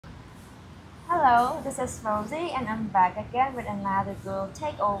Hello, this is Rosie and I'm back again with another girl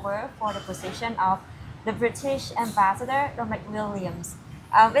takeover for the position of the British Ambassador, Dominic Williams.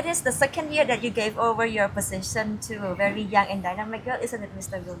 It is the second year that you gave over your position to a very young and dynamic girl, isn't it,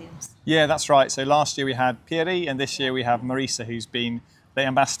 Mr. Williams? Yeah, that's right. So last year we had Piri and this year we have Marisa, who's been the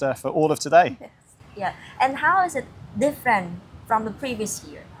ambassador for all of today. Yes. Yeah, and how is it different from the previous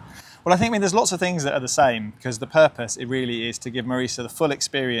year? Well, I think there's lots of things that are the same because the purpose, it really is to give Marisa the full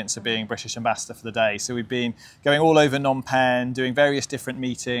experience of being British Ambassador for the day. So we've been going all over Phnom Penh, doing various different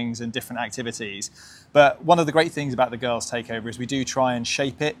meetings and different activities. But one of the great things about the girls' takeover is we do try and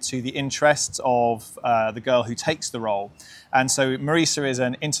shape it to the interests of the girl who takes the role. And so Marisa is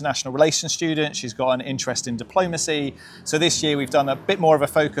an international relations student. She's got an interest in diplomacy. So this year we've done a bit more of a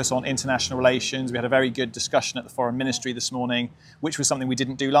focus on international relations. We had a very good discussion at the Foreign Ministry this morning, which was something we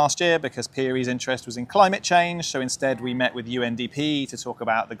didn't do last year because Piri's interest was in climate change. So instead we met with UNDP to talk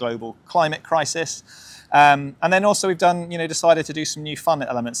about the global climate crisis. And then also we've done, decided to do some new fun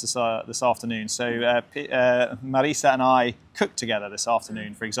elements this afternoon. So Marisa and I cooked together this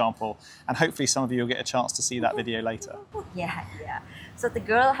afternoon, for example, and hopefully some of you will get a chance to see that video later. Yeah. So the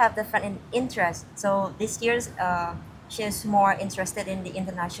girl have different interests. So this year's she's more interested in the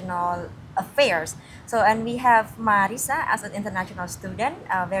international affairs. So and we have Marisa as an international student,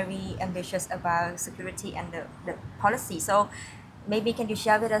 very ambitious about security and the policy. So maybe can you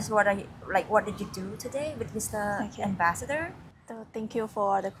share with us what did you do today with Mr. Ambassador? So thank you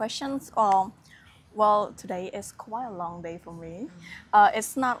for the questions. Well, today is quite a long day for me.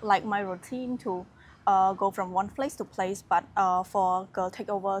 It's not like my routine to go from one place to place, but for girl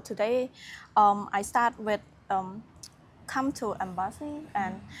takeover today, I start with come to embassy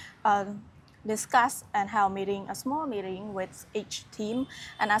and discuss and have a small meeting with each team,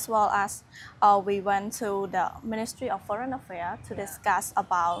 and as well as we went to the Ministry of Foreign Affairs to discuss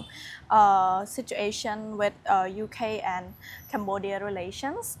about situation with UK and Cambodia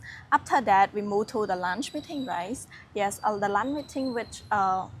relations. After that, we moved to the lunch meeting, right? Yes, the lunch meeting with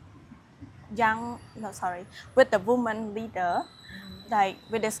with the woman leader. Like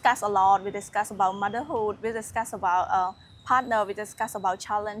we discuss a lot. We discuss about motherhood. We discuss about partner, we discuss about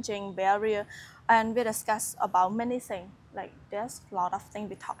challenging barrier, and we discuss about many things. Like there's a lot of things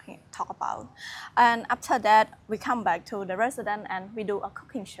we talk about. And after that, we come back to the residence and we do a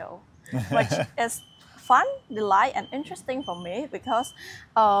cooking show, which is fun, delight, and interesting for me because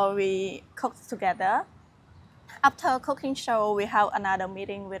we cook together. After cooking show, we have another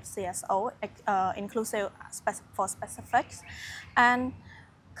meeting with CSO, inclusive for specifics, and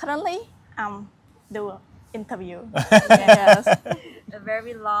currently do interview. Yes. A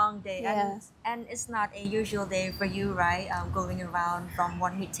very long day. Yes. And it's not a usual day for you, right? Going around from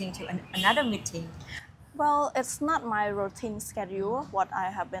one meeting to another meeting. Well, it's not my routine schedule, what I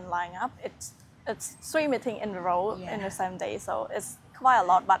have been lining up. It's 3 meetings in a row in the same day, so it's quite a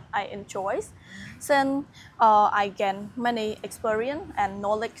lot, but I enjoy. Since I gain many experience and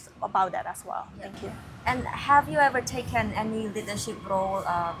knowledge about that as well. Yeah. Thank you. And have you ever taken any leadership role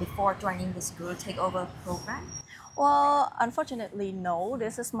before joining this Girl Takeover program? Well, unfortunately, no.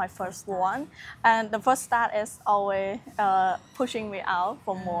 This is my first one. And the first start is always pushing me out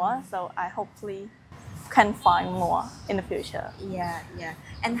for more. So I hopefully can find more in the future. Yeah.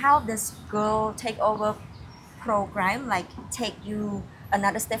 And how does Girl Takeover program take you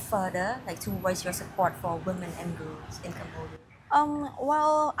another step further, to voice your support for women and girls in Cambodia?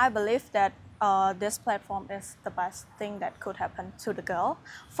 Well, I believe that this platform is the best thing that could happen to the girl.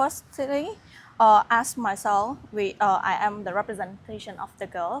 Firstly, as myself, I am the representation of the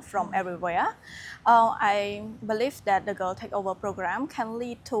girl from everywhere. I believe that the Girl Takeover program can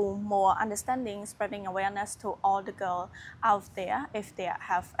lead to more understanding, spreading awareness to all the girls out there if they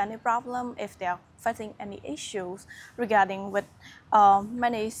have any problem, if they are facing any issues regarding with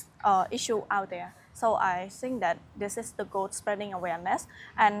many issues out there. So I think that this is the goal, spreading awareness,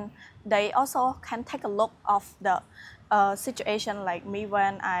 and they also can take a look of the situation like me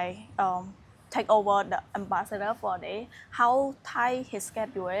when I take over the ambassador for the day, how tight his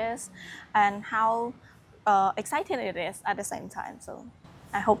schedule is and how exciting it is at the same time. So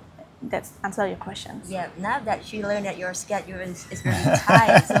I hope that answers your questions. Yeah, now that she learned that your schedule is very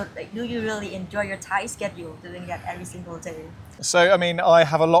tight, so do you really enjoy your tight schedule, doing that every single day? So, I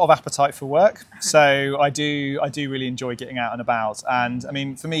have a lot of appetite for work. So I do really enjoy getting out and about. And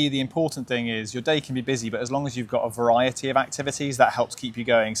for me, the important thing is your day can be busy, but as long as you've got a variety of activities, that helps keep you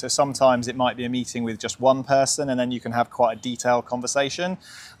going. So sometimes it might be a meeting with just one person and then you can have quite a detailed conversation.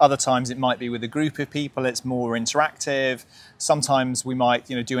 Other times it might be with a group of people, it's more interactive. Sometimes we might,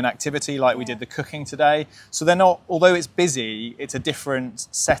 do an activity activity, like we did the cooking today. So they're not, although it's busy, it's a different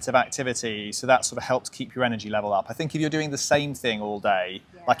set of activities. So that sort of helps keep your energy level up. I think if you're doing the same thing all day,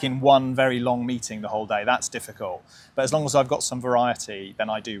 like in one very long meeting the whole day, that's difficult. But as long as I've got some variety, then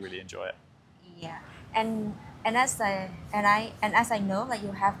I do really enjoy it. Yeah, and as I know, like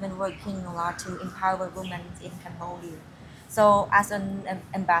you have been working a lot to empower women in Cambodia. So as an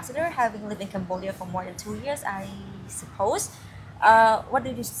ambassador, having lived in Cambodia for more than 2 years, I suppose, what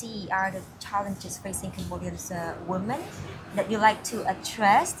do you see are the challenges facing Cambodians women that you like to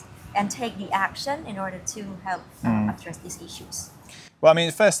address and take the action in order to help address these issues? Well, I mean,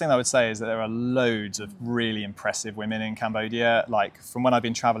 the first thing I would say is that there are loads of really impressive women in Cambodia. Like from when I've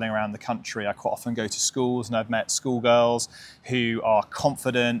been traveling around the country, I quite often go to schools and I've met schoolgirls who are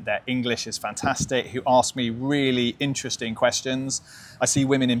confident, their English is fantastic, who ask me really interesting questions. I see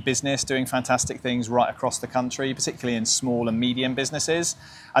women in business doing fantastic things right across the country, particularly in small and medium businesses.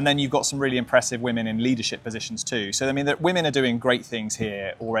 And then you've got some really impressive women in leadership positions too. So I mean, women are doing great things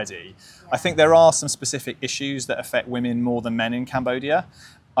here already. I think there are some specific issues that affect women more than men in Cambodia.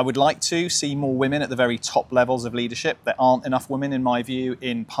 I would like to see more women at the very top levels of leadership. There aren't enough women, in my view,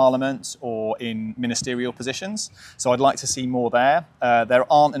 in parliament or in ministerial positions. So I'd like to see more there. There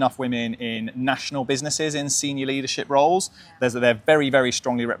aren't enough women in national businesses in senior leadership roles. They're very, very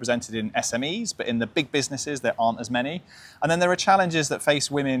strongly represented in SMEs, but in the big businesses, there aren't as many. And then there are challenges that face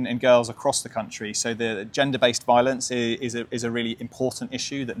women and girls across the country. So the gender-based violence is a really important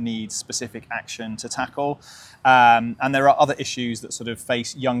issue that needs specific action to tackle. And there are other issues that sort of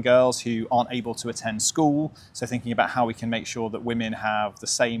face young girls who aren't able to attend school. So thinking about how we can make sure that women have the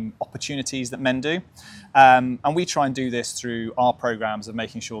same opportunities that men do. And we try and do this through our programs of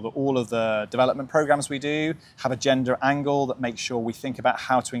making sure that all of the development programs we do have a gender angle that makes sure we think about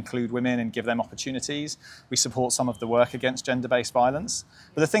how to include women and give them opportunities. We support some of the work against gender-based violence.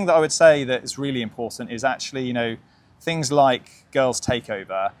 But the thing that I would say that is really important is actually, you know, things like Girls'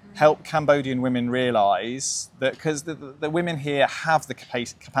 Takeover help Cambodian women realise that, because the women here have the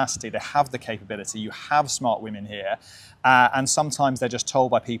capacity, they have the capability, you have smart women here, and sometimes they're just told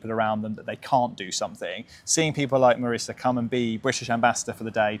by people around them that they can't do something. Seeing people like Marisa come and be British ambassador for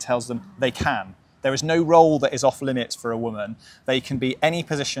the day tells them they can. There is no role that is off limits for a woman. They can be any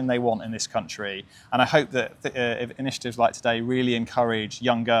position they want in this country. And I hope that initiatives like today really encourage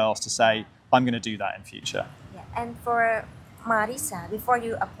young girls to say, I'm going to do that in future. And for Marisa, before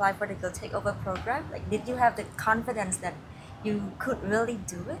you apply for the Girl Takeover program, like, did you have the confidence that you could really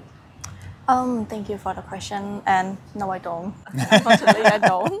do it? Thank you for the question, and no, I don't. Unfortunately, I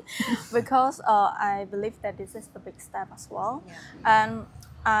don't, because I believe that this is the big step as well, and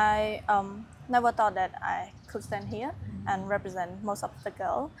I never thought that I could stand here and represent most of the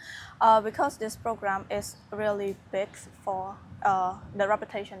girls, because this program is really big for the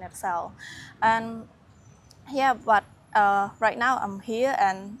reputation itself, and yeah, but right now I'm here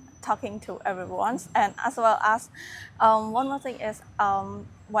and talking to everyone, and as well as one more thing is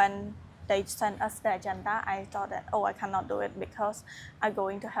when they sent us the agenda, I thought that, oh, I cannot do it because I'm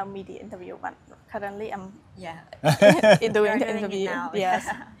going to have media interview, but currently I'm doing the interview. Yes,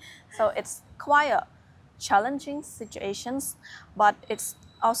 so it's quite a challenging situations, but it's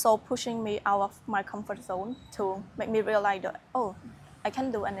also pushing me out of my comfort zone to make me realize that, oh, I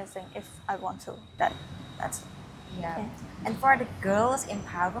can do anything if I want to. That's And for the girls'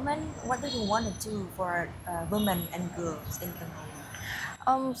 empowerment, what do you want to do for women and girls in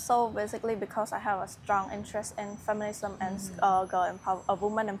Cambodia? So basically, because I have a strong interest in feminism and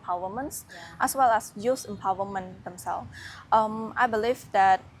women empowerment, as well as youth empowerment themselves, I believe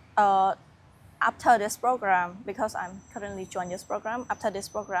that after this program, because I'm currently joining this program, after this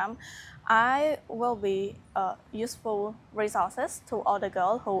program, I will be useful resources to all the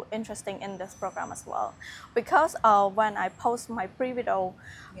girls who are interested in this program as well. Because when I post my pre-video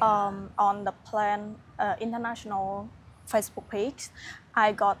on the Plan International Facebook page,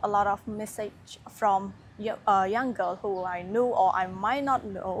 I got a lot of message from young girls who I knew or I might not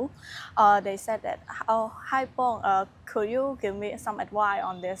know. They said that, oh, hi Pong, could you give me some advice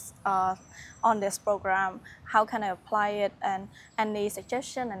on this program? How can I apply it, and any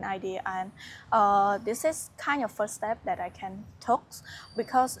suggestion and idea? And this is kind of first step that I can take,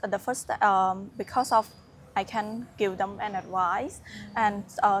 because I can give them an advice and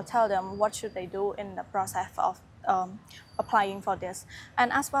tell them what should they do in the process of applying for this.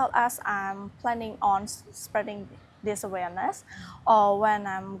 And as well as I'm planning on spreading this awareness, or when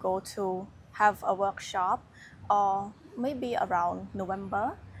I'm going to have a workshop, or maybe around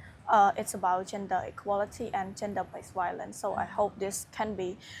November, it's about gender equality and gender-based violence. So I hope this can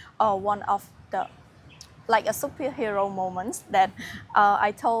be one of the like a superhero moment that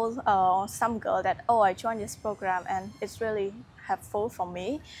I told some girl that, oh, I joined this program and it's really helpful for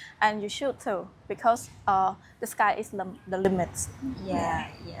me, and you should too, because the sky is the limit. Yeah,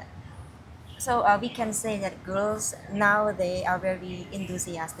 yeah. So we can say that girls now they are very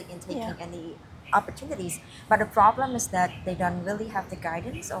enthusiastic in taking Yeah. any opportunities, but the problem is that they don't really have the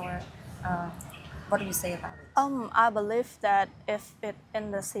guidance. Or uh, what do you say about it? I believe that if it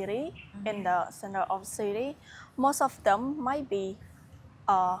in the city, in the center of city, most of them might be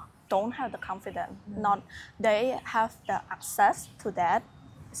don't have the confidence. Not they have the access to that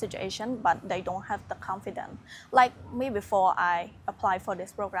situation, but they don't have the confidence. Like me, before I apply for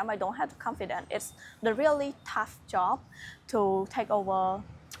this program, I don't have the confidence. It's the really tough job to take over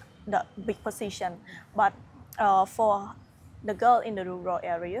the big position. But for the girl in the rural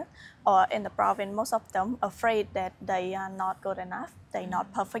area or in the province, most of them afraid that they are not good enough, they're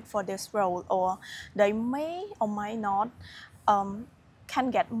not perfect for this role, or they may or may not can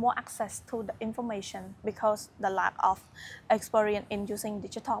get more access to the information because the lack of experience in using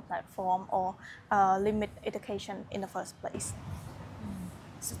digital platform or limit education in the first place.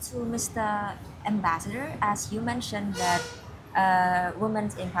 So to Mr. Ambassador, as you mentioned that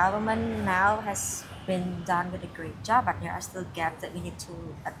women's empowerment now has been done with a great job, but there are still gaps that we need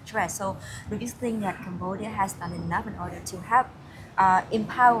to address. So do you think that Cambodia has done enough in order to help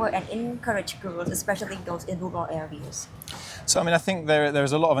empower and encourage girls, especially those in rural areas? So, I mean, I think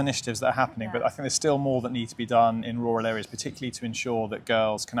there's a lot of initiatives that are happening, but I think there's still more that need to be done in rural areas, particularly to ensure that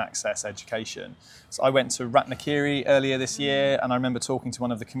girls can access education. So I went to Ratnakiri earlier this year, and I remember talking to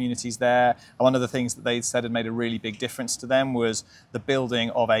one of the communities there. And one of the things that they said had made a really big difference to them was the building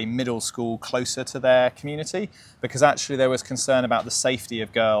of a middle school closer to their community, because actually there was concern about the safety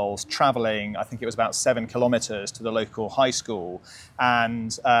of girls travelling, I think it was about 7 kilometres to the local high school,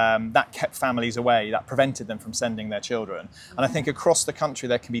 and that kept families away, that prevented them from sending their children. And I think across the country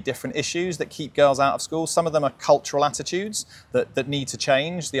there can be different issues that keep girls out of school. Some of them are cultural attitudes that need to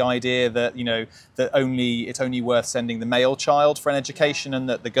change. The idea that, you know, that it's only worth sending the male child for an education and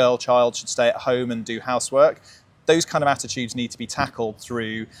that the girl child should stay at home and do housework. Those kind of attitudes need to be tackled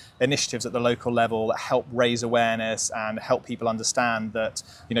through initiatives at the local level that help raise awareness and help people understand that,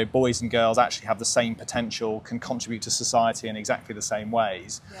 you know, boys and girls actually have the same potential, can contribute to society in exactly the same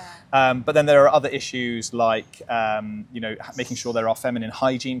ways. Yeah. But then there are other issues like, you know, making sure there are feminine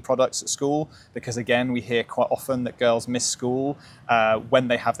hygiene products at school, because again, we hear quite often that girls miss school when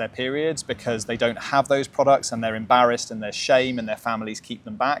they have their periods because they don't have those products and they're embarrassed and there's shame and their families keep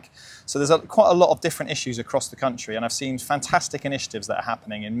them back. So there's quite a lot of different issues across the country, and I've seen fantastic initiatives that are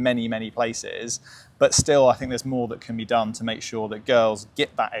happening in many, many places, but still I think there's more that can be done to make sure that girls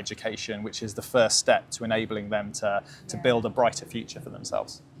get that education, which is the first step to enabling them to build a brighter future for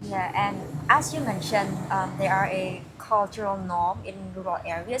themselves. Yeah, and as you mentioned, there are a cultural norm in rural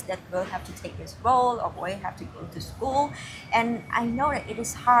areas that girls have to take this role or boys have to go to school, and I know that it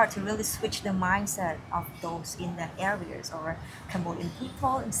is hard to really switch the mindset of those in that areas or Cambodian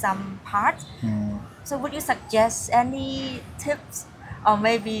people in some parts. So would you suggest any tips or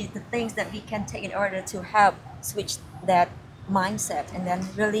maybe the things that we can take in order to help switch that mindset and then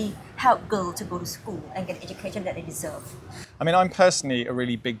really help girls to go to school and get education that they deserve? I mean, I'm personally a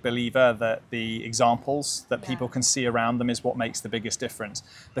really big believer that the examples that people can see around them is what makes the biggest difference.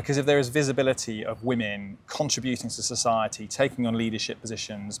 Because if there is visibility of women contributing to society, taking on leadership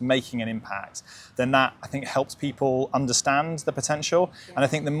positions, making an impact, then that, I think, helps people understand the potential. And I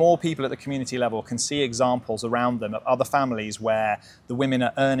think the more people at the community level can see examples around them of other families where the women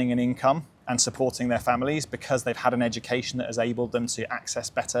are earning an income and supporting their families because they've had an education that has enabled them to access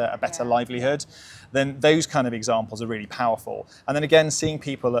a better livelihood, then those kind of examples are really powerful. And then again, seeing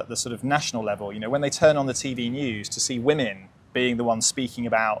people at the sort of national level, you know, when they turn on the TV news to see women being the ones speaking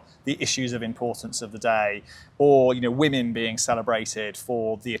about the issues of importance of the day, or, you know, women being celebrated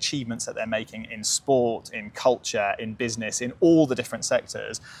for the achievements that they're making in sport, in culture, in business, in all the different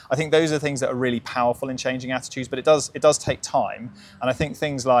sectors. I think those are things that are really powerful in changing attitudes, but it does take time. And I think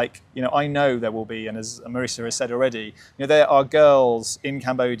things like, you know, I know there will be, and as Marisa has said already, you know, there are girls in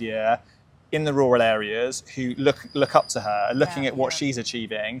Cambodia in the rural areas who look up to her, looking at what she's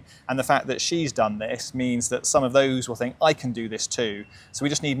achieving, and the fact that she's done this means that some of those will think, I can do this too. So we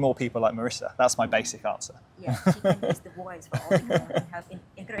just need more people like Marisa. That's my basic answer. Yeah, she can use the voice for all the girls and help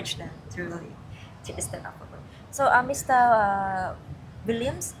encourage them to really take a step up. So, Mr.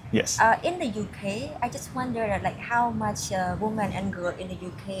 Williams, yes. In the UK, I just wonder that, like, how much women and girls in the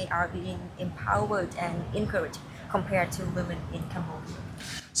UK are being empowered and encouraged compared to women in Cambodia.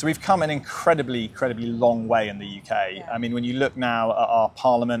 So we've come an incredibly long way in the UK. Yeah. I mean, when you look now at our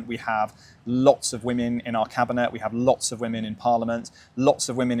parliament, we have lots of women in our cabinet, we have lots of women in parliament, lots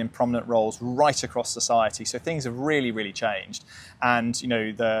of women in prominent roles right across society. So things have really changed. And you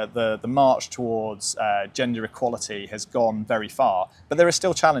know, the march towards gender equality has gone very far. But there are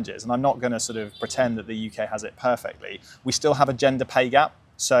still challenges, and I'm not going to sort of pretend that the UK has it perfectly. We still have a gender pay gap.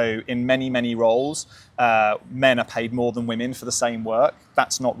 So in many roles, men are paid more than women for the same work.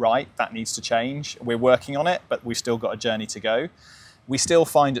 That's not right. That needs to change. We're working on it, but we've still got a journey to go. We still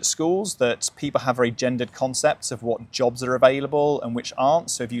find at schools that people have very gendered concepts of what jobs are available and which aren't.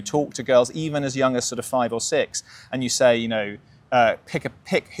 So if you talk to girls, even as young as sort of 5 or 6, and you say, you know,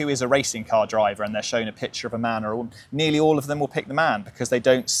 pick who is a racing car driver, and they're shown a picture of a man, or nearly all of them will pick the man because they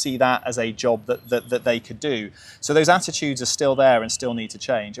don't see that as a job that they could do. So those attitudes are still there and still need to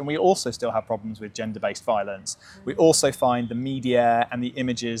change. And we also still have problems with gender-based violence. We also find the media and the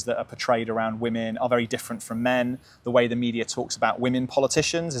images that are portrayed around women are very different from men. The way the media talks about women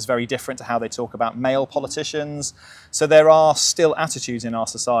politicians is very different to how they talk about male politicians. So there are still attitudes in our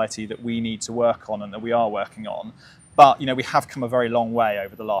society that we need to work on and that we are working on. But you know, we have come a very long way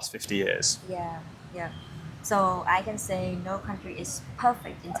over the last 50 years. Yeah. So I can say no country is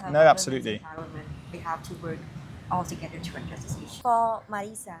perfect in terms No, of absolutely. women's empowerment. We have to work all together to address this issue. For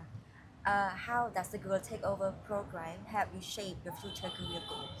Marisa, how does the Girl Takeover program help you shape your future career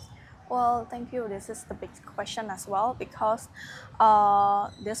goals? Well, thank you. This is the big question as well, because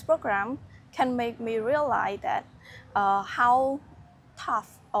this program can make me realize that how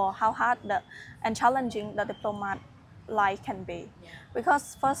tough or how hard and challenging the diplomat life can be. Yeah.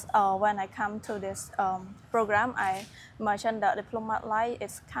 Because first, when I come to this program, I mentioned that diplomat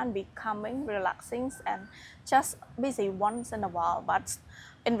life can be calming, relaxing, and just busy once in a while. But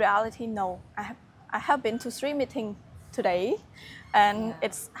in reality, no. I have been to 3 meetings today, and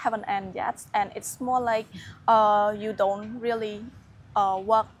it's haven't ended yet. And it's more like you don't really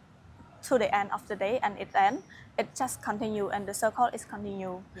work to the end of the day, and it just continue, and the circle is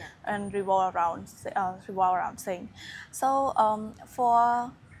continue and revolve around thing. So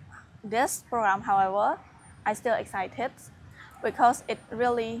for this program, however, I still excited because it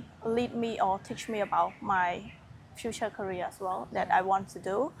really lead me or teach me about my future career as well that I want to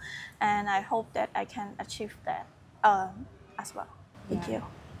do, and I hope that I can achieve that as well. Thank you.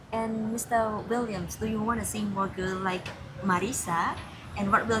 And Mr. Williams, do you want to see more girls like Marisa? And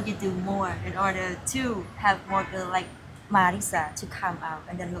what will you do more in order to have more girls like Marisa to come out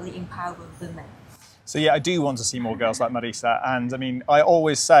and then really empower women? So yeah, I do want to see more girls like Marisa. And I mean, I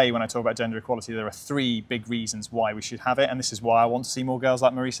always say when I talk about gender equality, there are 3 big reasons why we should have it. And this is why I want to see more girls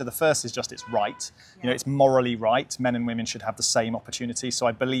like Marisa. The first is just it's right. You know, it's morally right. Men and women should have the same opportunity. So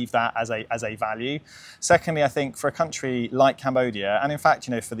I believe that as a value. Secondly, I think for a country like Cambodia, and in fact,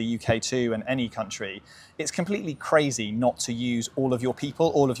 you know, for the UK too, and any country, it's completely crazy not to use all of your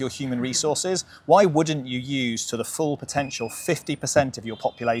people, all of your human resources. Why wouldn't you use to the full potential 50% of your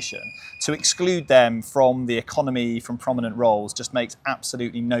population? To exclude them from the economy, from prominent roles, just makes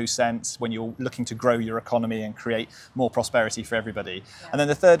absolutely no sense when you're looking to grow your economy and create more prosperity for everybody. And then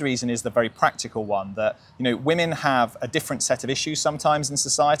the third reason is the very practical one, that you know, women have a different set of issues sometimes in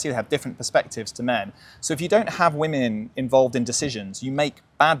society. They have different perspectives to men. So if you don't have women involved in decisions, you make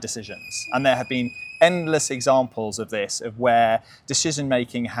bad decisions. And there have been endless examples of this, of where decision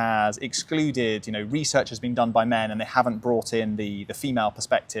making has excluded, you know, research has been done by men and they haven't brought in the female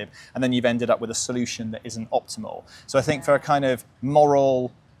perspective, and then you've ended up with a solution that isn't optimal. So I think for a kind of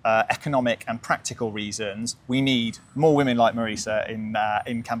moral, economic and practical reasons, we need more women like Marisa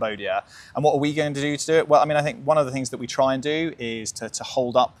in Cambodia. And what are we going to do it? Well, I mean, I think one of the things that we try and do is to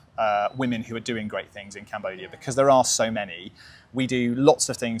hold up women who are doing great things in Cambodia, because there are so many. We do lots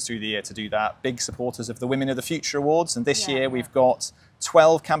of things through the year to do that. Big supporters of the Women of the Future Awards, and this year we've got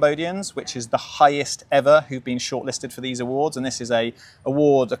 12 Cambodians, which is the highest ever who've been shortlisted for these awards. And this is an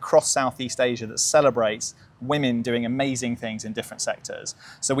award across Southeast Asia that celebrates women doing amazing things in different sectors.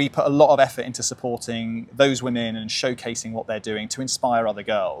 So we put a lot of effort into supporting those women and showcasing what they're doing to inspire other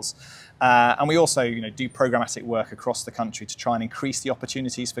girls. And we also, you know, do programmatic work across the country to try and increase the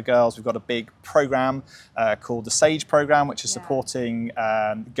opportunities for girls. We've got a big program called the SAGE program, which is supporting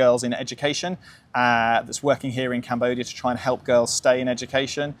girls in education, that's working here in Cambodia to try and help girls stay in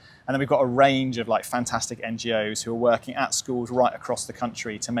education. And then we've got a range of like fantastic NGOs who are working at schools right across the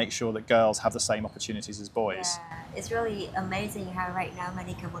country to make sure that girls have the same opportunities as boys. Yeah, it's really amazing how right now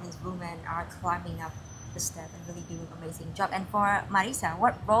many Cambodian women are climbing up the step and really doing an amazing job. And for Marisa,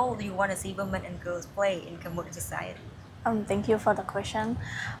 what role do you want to see women and girls play in Cambodian society? Thank you for the question.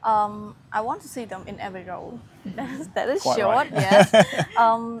 I want to see them in every role. That is Quite short, right. yes.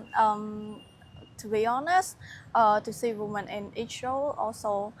 To be honest, to see women in each role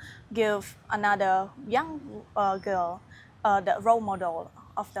also give another young girl the role model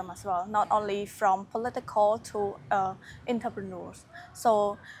of them as well, not only from political to entrepreneurs.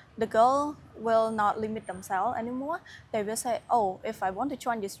 So the girl will not limit themselves anymore. They will say, oh, if I want to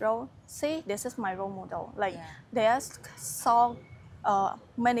join this role, see, this is my role model. Like Yeah. they saw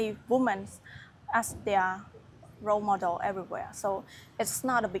many women as their role model everywhere. So it's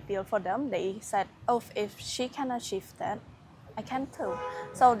not a big deal for them. They said, oh, if she can achieve that, I can too.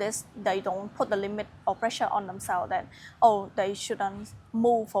 So they don't put the limit or pressure on themselves that, oh, they shouldn't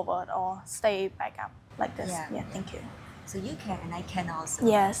move forward or stay back up like this. Yeah. Yeah, thank you. So you can and I can also.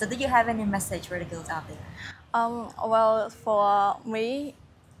 Yes. So do you have any message for the girls out there? Well, for me,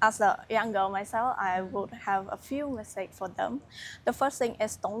 as a young girl myself, I would have a few messages for them. The first thing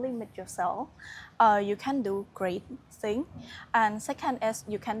is don't limit yourself. You can do great thing, and second is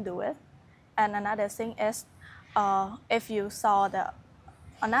you can do it. And another thing is, if you saw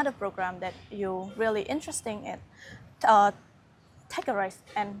another program that you really interested in, take a risk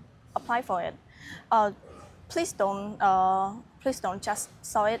and apply for it. Uh, please don't just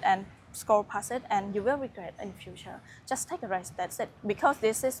saw it and scroll past it, and you will regret in the future. Just take a risk. That's it. Because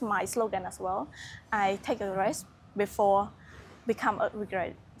this is my slogan as well. I take a risk before become a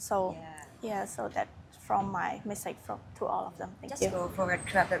regret. So yeah, so that's from my message to all of them. Thank Just you. go for it,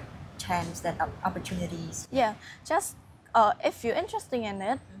 grab the chance, that opportunities. Yeah, just if you're interested in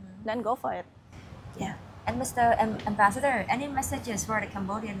it, then go for it. Yeah. And Mr. Ambassador, any messages for the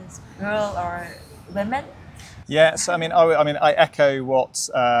Cambodian girl or women? Yeah, so I echo what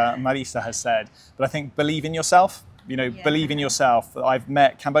Marisa has said, but I think believe in yourself. Believe in yourself. I've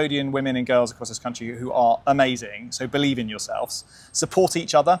met Cambodian women and girls across this country who are amazing. So believe in yourselves. Support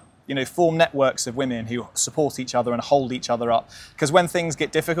each other. Form networks of women who support each other and hold each other up. Because when things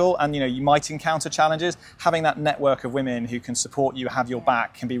get difficult and you might encounter challenges, having that network of women who can support you, have your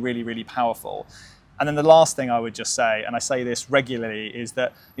back, can be really, really powerful. And then the last thing I would just say, and I say this regularly, is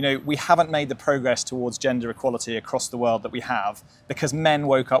that we haven't made the progress towards gender equality across the world that we have because men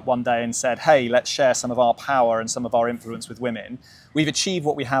woke up one day and said, hey, let's share some of our power and some of our influence with women. We've achieved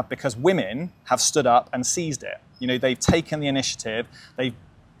what we have because women have stood up and seized it. They've taken the initiative, they've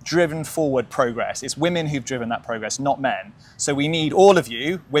driven forward progress. It's women who've driven that progress, not men. So we need all of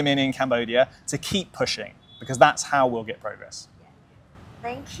you, women in Cambodia, to keep pushing because that's how we'll get progress.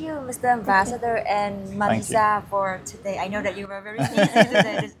 Thank you, Mr. Ambassador and Marisa, for today. I know that you were very busy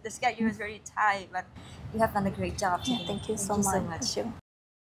today. The schedule was very tight, but you have done a great job today. Thank you so much. Thank you.